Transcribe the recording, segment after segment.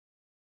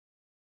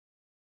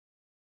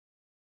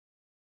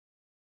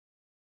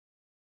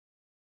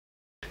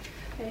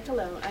Okay,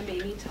 hello, I'm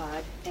Amy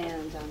Todd,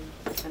 and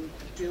I'm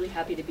really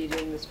happy to be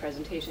doing this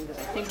presentation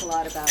because I think a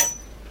lot about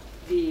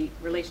the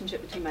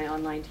relationship between my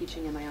online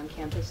teaching and my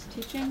on-campus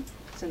teaching,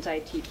 since I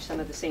teach some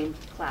of the same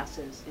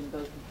classes in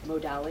both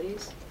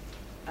modalities.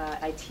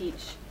 I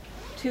teach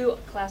 2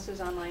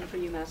 classes online for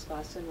UMass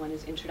Boston. One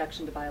is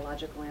Introduction to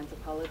Biological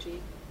Anthropology,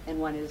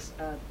 and one is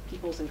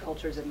Peoples and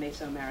Cultures of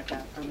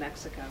Mesoamerica, or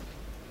Mexico.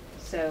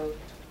 So,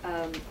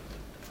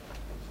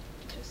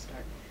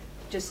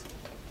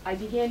 I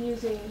began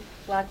using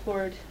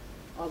Blackboard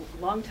a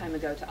long time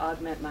ago to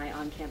augment my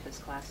on-campus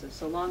classes,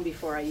 so long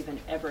before I even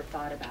ever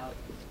thought about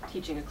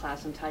teaching a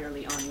class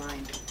entirely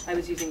online. I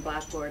was using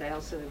Blackboard. I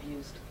also have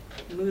used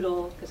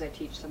Moodle, because I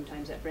teach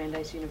sometimes at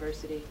Brandeis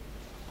University.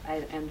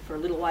 And for a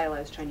little while I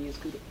was trying to use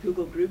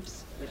Google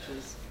Groups, which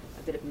was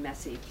a bit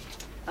messy.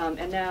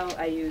 And now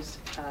I use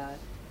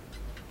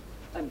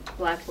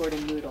Blackboard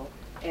and Moodle.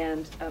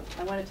 And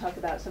I want to talk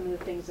about some of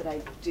the things that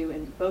I do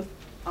in both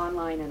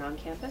online and on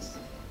campus.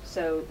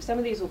 So some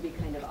of these will be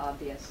kind of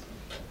obvious.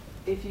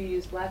 If you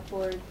use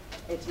Blackboard,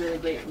 it's really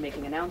great for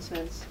making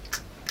announcements,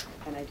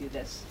 and I do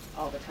this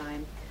all the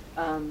time.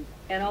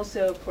 And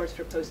also, of course,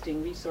 for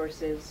posting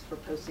resources, for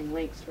posting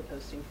links, for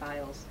posting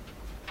files.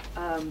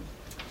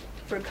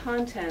 For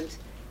content,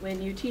 when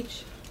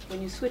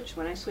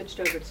I switched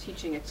over to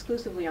teaching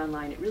exclusively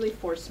online, it really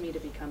forced me to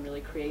become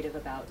really creative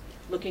about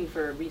looking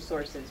for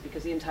resources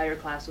because the entire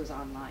class was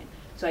online.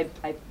 So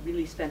I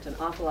really spent an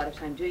awful lot of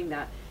time doing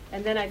that.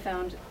 And then I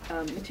found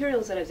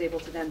materials that I was able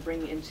to then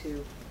bring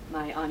into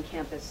my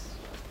on-campus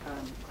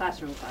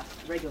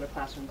regular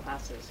classroom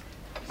classes.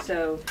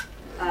 So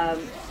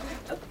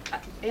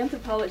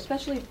anthropology,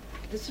 especially,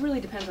 this really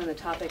depends on the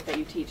topic that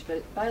you teach,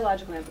 but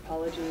biological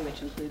anthropology,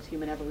 which includes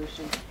human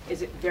evolution,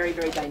 is very,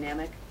 very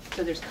dynamic.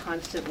 So there's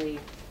constantly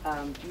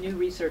new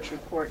research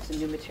reports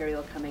and new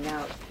material coming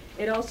out.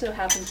 It also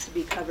happens to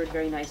be covered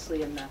very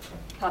nicely in the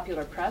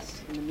popular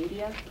press, in the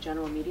media,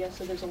 general media.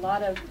 So there's a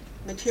lot of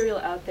material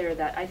out there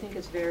that I think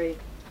is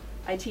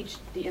I teach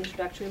the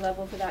introductory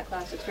level for that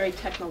class. It's very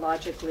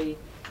technologically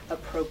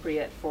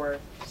appropriate for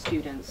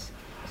students.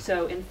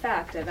 So in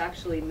fact, I've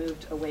actually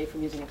moved away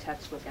from using a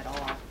textbook at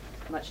all,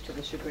 much to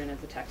the chagrin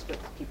of the textbook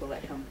people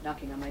that come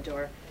knocking on my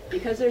door,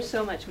 because there's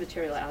so much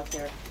material out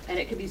there, and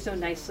it can be so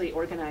nicely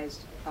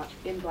organized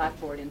in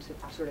Blackboard into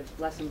sort of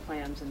lesson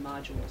plans and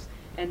modules.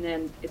 And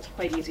then it's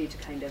quite easy to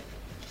kind of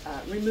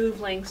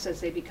remove links as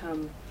they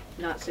become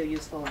not so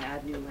useful and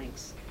add new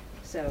links.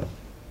 So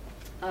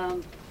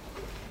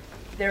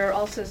there are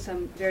also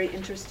some very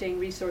interesting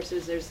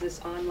resources. There's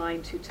this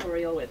online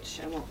tutorial, which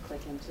I won't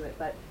click into it,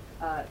 but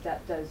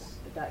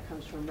that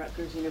comes from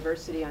Rutgers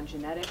University on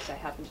genetics. I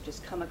happened to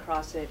just come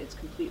across it. It's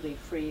completely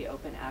free,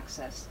 open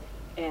access,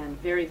 and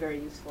very, very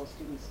useful.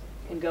 Students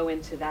can go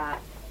into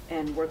that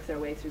and work their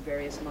way through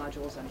various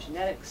modules on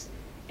genetics.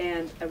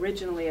 And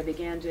originally I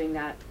began doing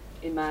that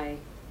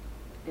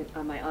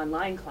on my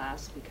online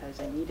class because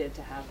they needed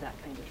to have that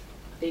kind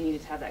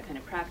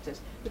of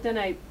practice. But then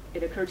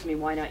it occurred to me,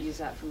 why not use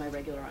that for my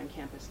regular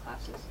on-campus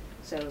classes?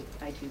 So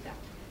I do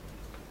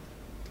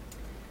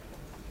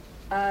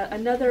that.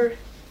 Another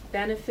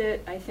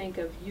benefit, I think,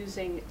 of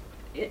using,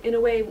 in a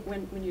way,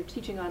 when you're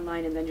teaching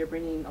online and then you're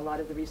bringing a lot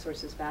of the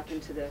resources back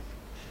into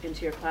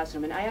your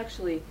classroom, and I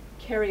actually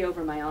carry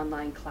over my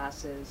online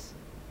classes.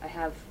 I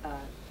have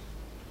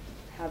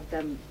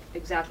them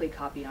exactly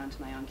copied onto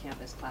my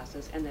on-campus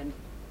classes, and then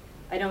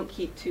I don't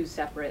keep 2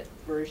 separate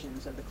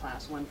versions of the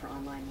class, one for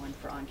online, one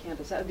for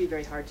on-campus. That would be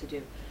very hard to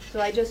do. So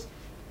I just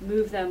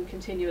move them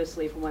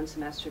continuously from one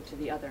semester to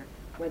the other,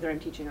 whether I'm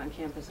teaching on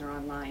campus or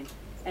online.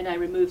 And I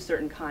remove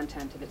certain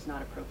content if it's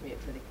not appropriate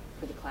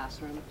for the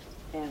classroom,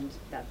 and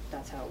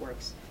that's how it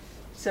works.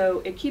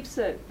 So it keeps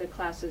the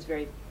classes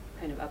very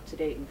kind of up to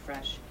date and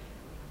fresh.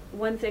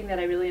 One thing that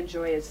I really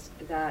enjoy is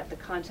that the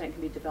content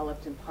can be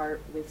developed in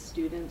part with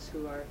students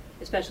who are,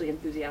 especially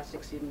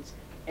enthusiastic students,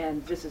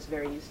 and this is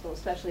very useful,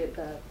 especially at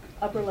the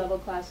upper level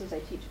classes. I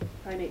teach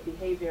primate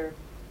behavior.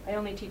 I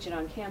only teach it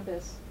on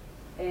campus,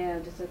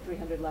 and it's a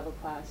 300 level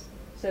class.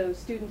 So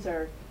students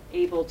are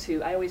able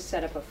to, I always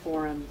set up a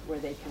forum where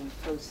they can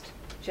post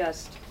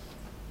just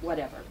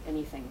whatever,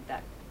 anything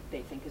that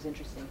they think is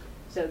interesting.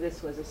 So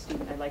this was a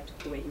student, I liked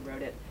the way he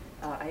wrote it.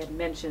 I had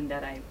mentioned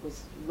that I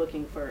was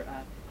looking for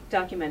a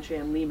documentary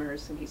on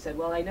lemurs, and he said,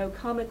 well, I know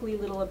comically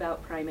little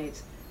about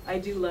primates. I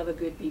do love a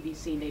good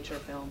BBC nature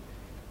film.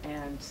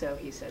 And so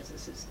he says,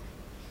 this is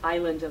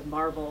Island of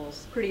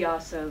Marvels, pretty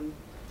awesome,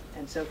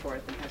 and so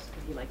forth, and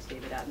he likes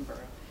David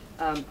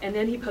Attenborough. And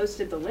then he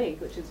posted the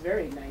link, which is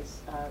very nice,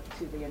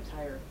 to the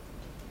entire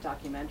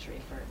documentary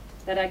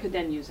that I could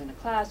then use in a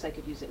class. I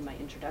could use it in my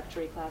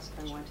introductory class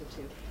if I wanted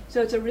to.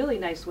 So it's a really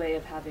nice way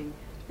of having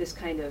this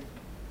kind of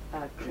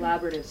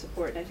collaborative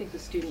support, and I think the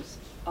students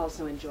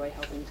also enjoy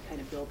helping to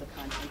kind of build the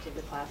content of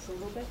the class a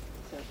little bit.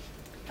 So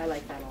I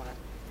like that a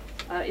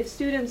lot.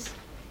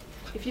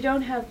 If you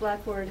don't have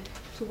Blackboard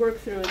to work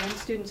through, and then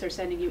students are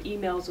sending you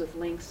emails with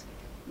links,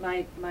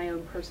 my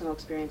own personal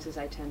experience is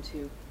I tend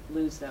to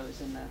lose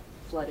those in the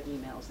flood of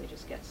emails. They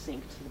just get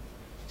synced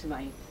to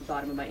my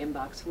bottom of my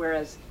inbox,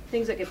 whereas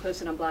things that get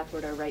posted on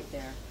Blackboard are right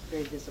there,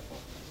 very visible.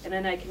 And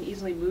then I can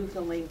easily move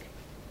the link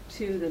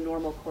to the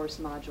normal course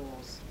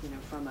modules,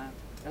 from a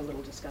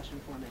little discussion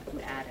format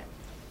and add it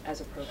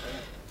as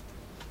appropriate.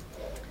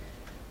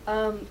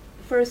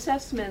 For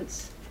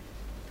assessments,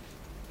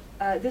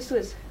 this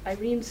was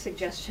Irene's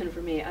suggestion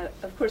for me.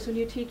 Of course, when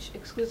you teach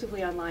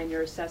exclusively online,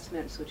 your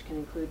assessments, which can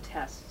include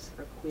tests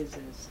or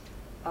quizzes,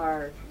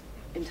 are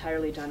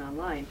entirely done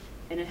online.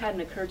 And it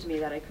hadn't occurred to me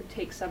that I could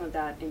take some of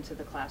that into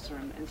the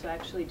classroom, and so I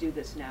actually do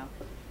this now.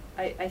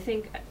 I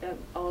think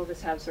all of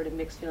us have sort of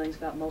mixed feelings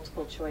about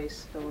multiple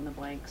choice, fill in the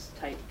blanks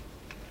type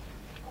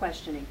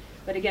questioning.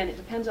 But again, it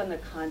depends on the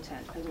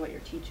content, depends on what you're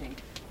teaching.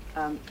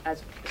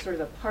 As sort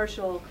of a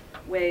partial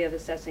way of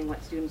assessing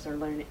what students are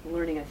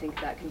learning, I think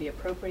that can be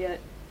appropriate.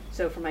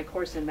 So for my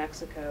course in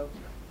Mexico,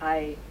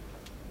 I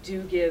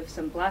do give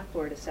some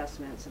Blackboard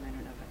assessments, and I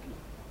don't know if I can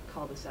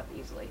call this up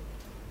easily,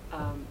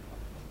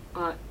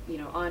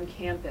 on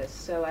campus.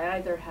 So I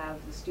either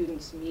have the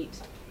students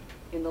meet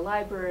in the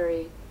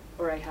library,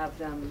 or I have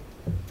them,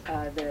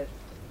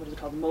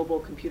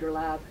 mobile computer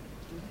lab,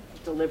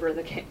 deliver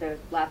the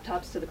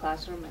laptops to the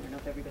classroom. I don't know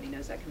if everybody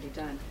knows that can be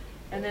done.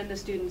 And then the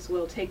students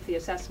will take the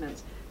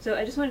assessments. So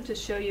I just wanted to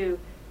show you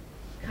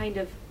kind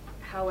of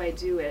how I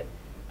do it.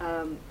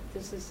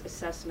 This is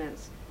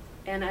assessments.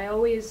 And I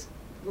always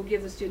will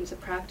give the students a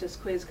practice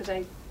quiz, because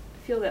I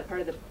feel that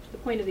part of the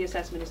point of the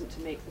assessment isn't to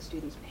make the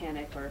students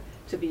panic or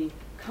to be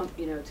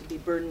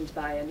burdened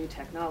by a new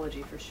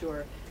technology, for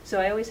sure. So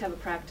I always have a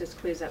practice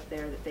quiz up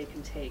there that they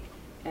can take,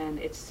 and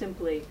it's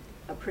simply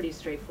a pretty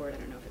straightforward, I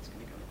don't know if it's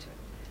going to go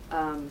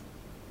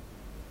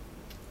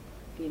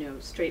into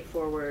it,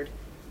 straightforward,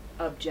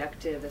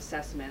 objective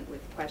assessment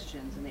with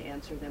questions, and they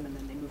answer them, and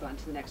then they move on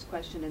to the next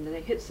question, and then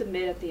they hit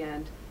submit at the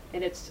end,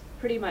 and it's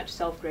pretty much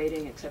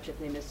self-grading, except if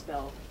they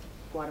misspell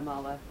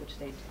Guatemala, which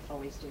they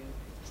always do.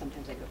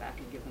 Sometimes I go back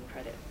and give them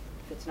credit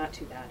if it's not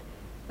too bad.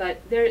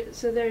 But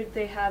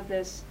they have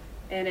this,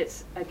 and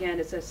it's a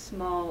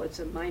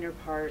minor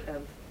part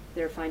of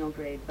their final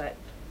grade, but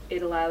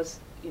it allows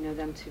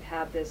them to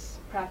have this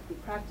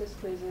practice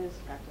quizzes,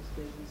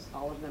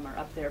 all of them are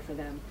up there for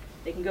them.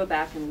 They can go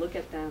back and look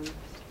at them,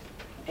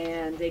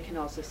 and they can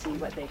also see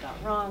what they got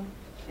wrong,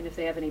 and if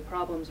they have any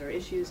problems or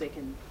issues, they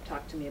can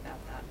talk to me about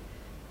that.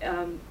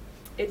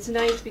 It's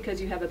nice because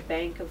you have a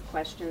bank of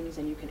questions,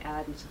 and you can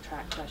add and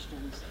subtract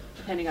questions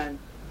depending on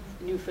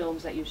new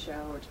films that you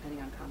show or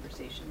depending on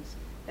conversations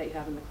that you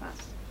have in the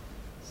class.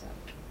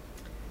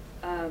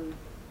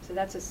 So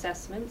that's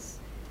assessments.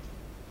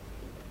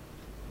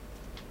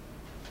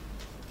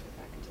 Go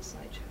back into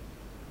slideshow.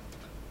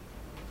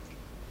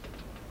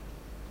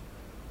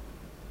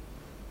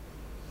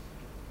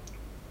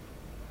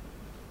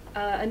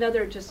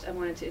 I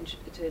wanted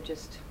to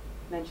just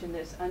mention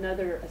this.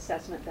 Another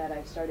assessment that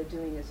I've started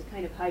doing is a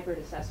kind of hybrid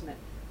assessment.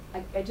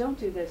 I don't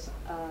do this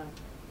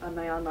on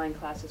my online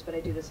classes, but I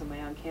do this on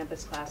my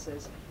on-campus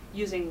classes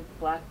using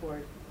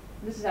Blackboard.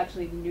 And this is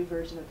actually the new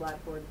version of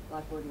Blackboard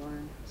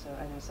Learn, so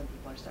I know some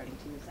people are starting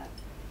to use that.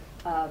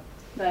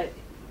 But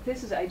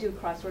I do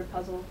crossword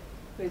puzzle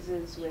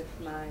quizzes with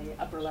my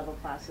upper level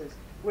classes,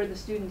 where the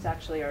students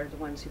actually are the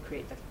ones who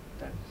create the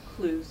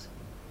clues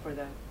for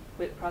the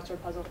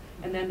crossword puzzle.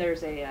 And then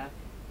there's a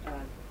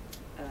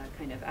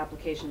kind of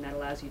application that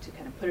allows you to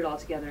kind of put it all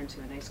together into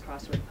a nice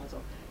crossword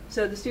puzzle.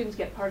 So the students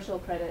get partial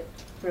credit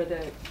for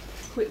the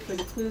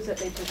clues that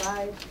they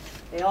provide.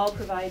 They all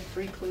provide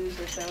 3 clues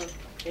or so.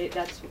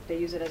 They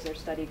use it as their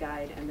study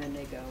guide, and then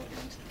they go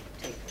and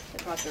take the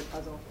crossword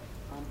puzzle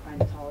on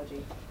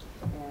primatology,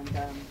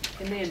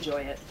 and they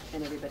enjoy it,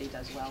 and everybody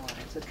does well on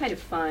it. So it's kind of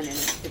fun,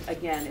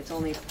 and it's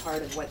only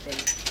part of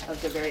of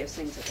the various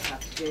things that they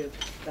have to do,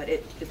 but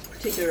it's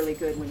particularly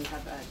good when you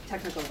have a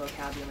technical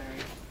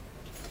vocabulary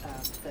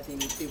that they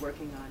need to be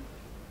working on.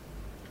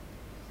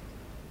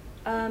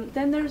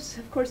 Then there's,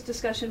 of course,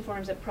 discussion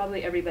forums. That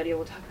probably everybody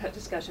will talk about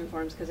discussion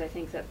forums, because I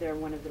think that they're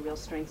one of the real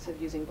strengths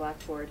of using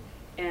Blackboard.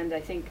 And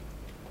I think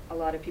a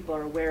lot of people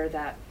are aware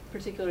that,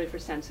 particularly for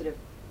sensitive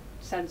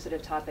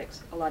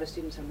topics, a lot of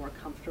students are more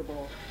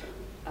comfortable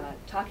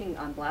talking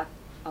on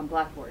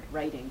Blackboard,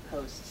 writing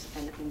posts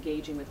and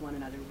engaging with one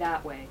another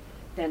that way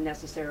than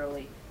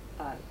necessarily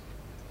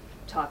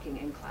talking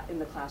in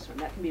the classroom.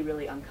 That can be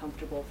really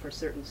uncomfortable for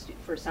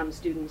some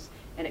students,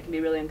 and it can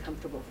be really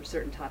uncomfortable for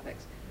certain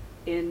topics.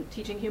 In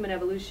teaching human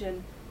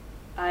evolution,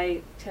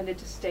 I tended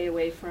to stay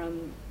away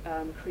from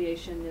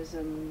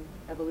creationism,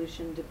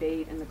 evolution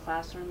debate in the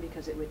classroom,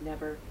 because I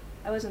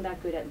wasn't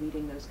that good at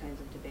leading those kinds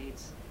of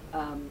debates.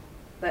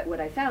 But what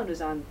I found was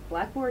on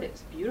Blackboard,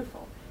 it's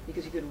beautiful,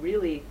 because you could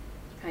really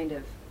kind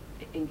of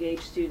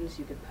engage students,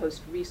 you could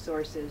post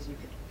resources,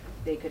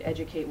 they could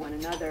educate one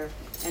another,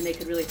 and they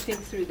could really think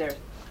through they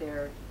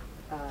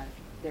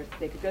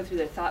could go through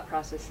their thought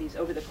processes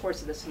over the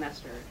course of the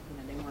semester.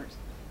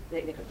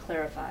 They could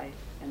clarify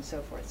and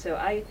so forth. So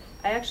I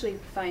actually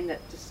find that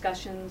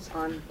discussions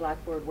on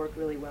Blackboard work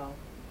really well,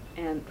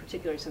 and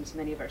particularly since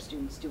many of our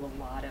students do a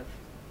lot of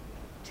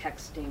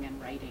texting and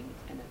writing,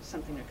 and it's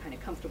something they're kind of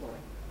comfortable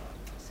with.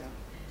 So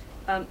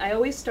I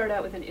always start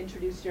out with an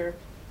introduce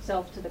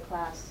yourself to the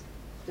class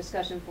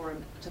discussion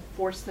forum to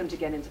force them to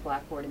get into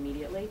Blackboard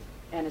immediately,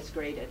 and it's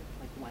graded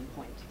like 1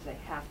 point. They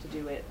have to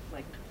do it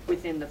like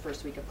within the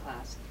first week of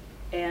class.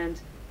 And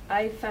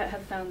I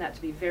have found that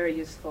to be very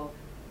useful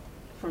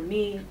for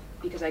me,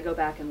 because I go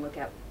back and look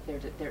at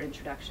their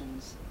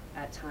introductions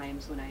at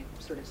times when I'm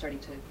sort of starting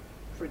to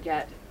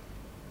forget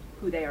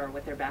who they are,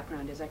 what their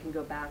background is. I can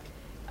go back.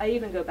 I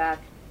even go back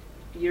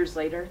years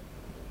later,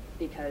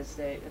 because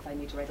if I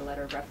need to write a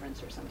letter of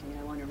reference or something and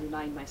I want to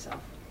remind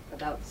myself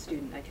about the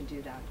student, I can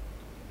do that.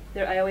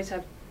 I always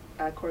have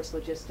course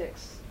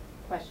logistics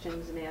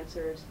questions and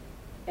answers,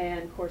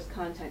 and course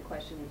content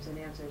questions and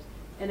answers.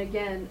 And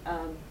again,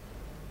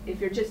 if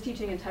you're just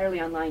teaching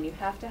entirely online, you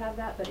have to have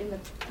that, but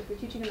if you're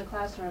teaching in the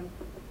classroom,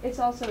 it's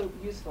also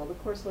useful. The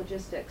course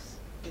logistics,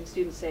 when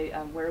students say,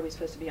 where are we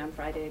supposed to be on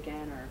Friday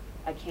again, or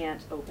I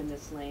can't open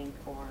this link,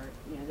 or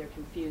they're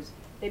confused,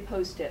 they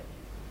post it.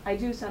 I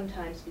do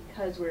sometimes,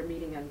 because we're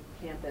meeting on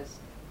campus,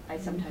 I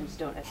sometimes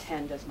don't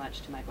attend as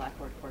much to my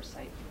Blackboard course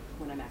site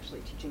when I'm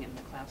actually teaching in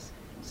the class.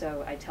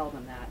 So I tell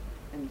them that,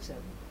 and so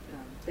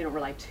they don't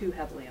rely too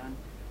heavily on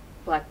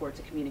Blackboard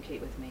to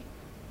communicate with me.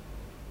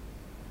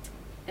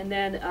 And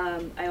then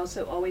I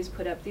also always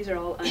put up, these are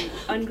all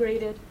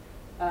ungraded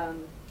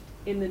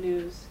in the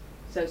news,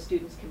 so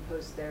students can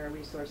post their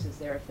resources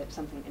there. If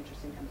something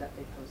interesting comes up,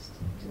 they post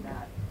to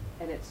that.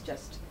 And it's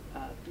just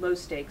low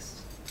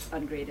stakes,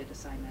 ungraded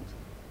assignment.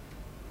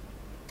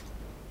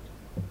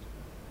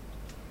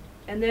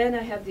 And then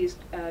I have these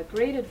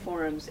graded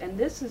forums, and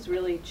this has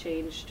really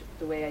changed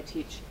the way I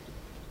teach.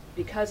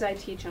 Because I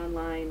teach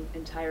online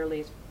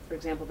entirely, for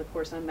example, the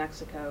course on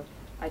Mexico,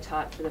 I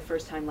taught for the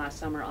first time last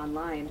summer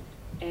online,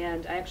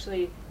 and I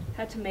actually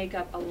had to make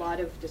up a lot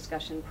of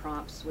discussion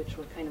prompts, which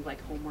were kind of like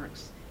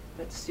homeworks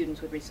that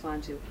students would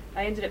respond to.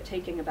 I ended up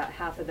taking about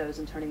half of those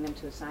and turning them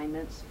to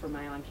assignments for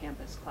my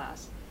on-campus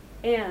class.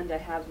 And I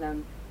have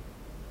them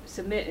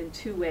submit in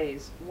 2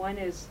 ways. One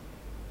is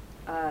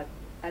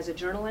as a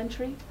journal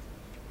entry.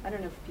 I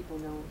don't know if people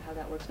know how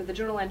that works, but the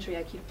journal entry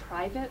I keep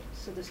private,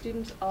 so the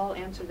students all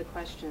answer the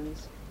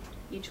questions,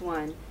 each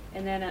one,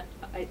 and then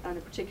on a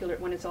particular,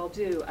 when it's all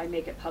due, I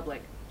make it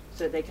public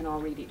so they can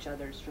all read each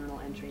other's journal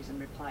entries and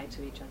reply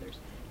to each other's.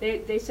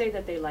 They say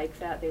that they like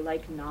that. They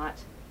like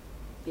not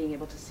being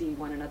able to see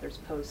one another's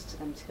posts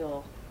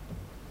until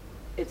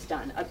it's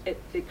done.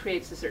 It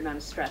creates a certain amount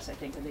of stress, I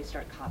think, and they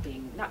start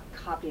not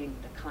copying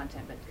the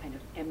content, but kind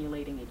of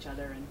emulating each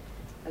other,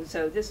 and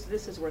so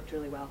this has worked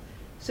really well.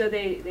 So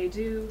they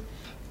do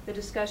the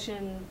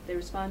discussion, they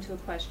respond to a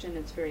question.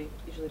 It's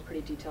usually a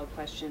pretty detailed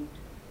question.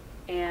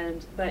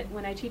 But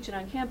when I teach it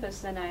on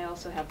campus, then I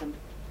also have them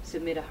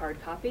submit a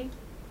hard copy.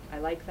 I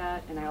like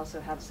that, and I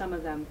also have some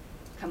of them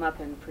come up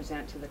and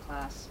present to the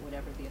class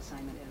whatever the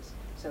assignment is.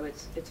 So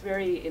it's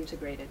very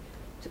integrated.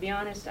 To be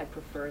honest, I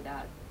prefer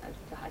that.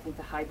 I think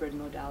the hybrid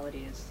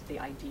modality is the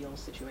ideal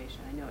situation.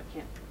 I know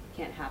it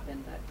can't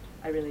happen, but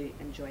I really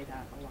enjoy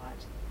that a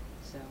lot.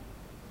 So.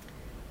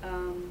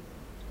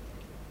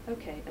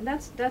 Okay, and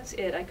that's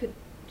it. I could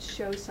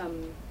show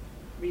some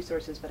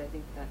resources, but I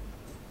think that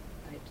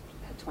I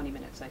had 20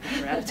 minutes. I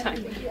think we're out of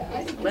time. Yeah,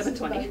 I think this is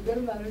about a good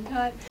amount of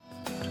time.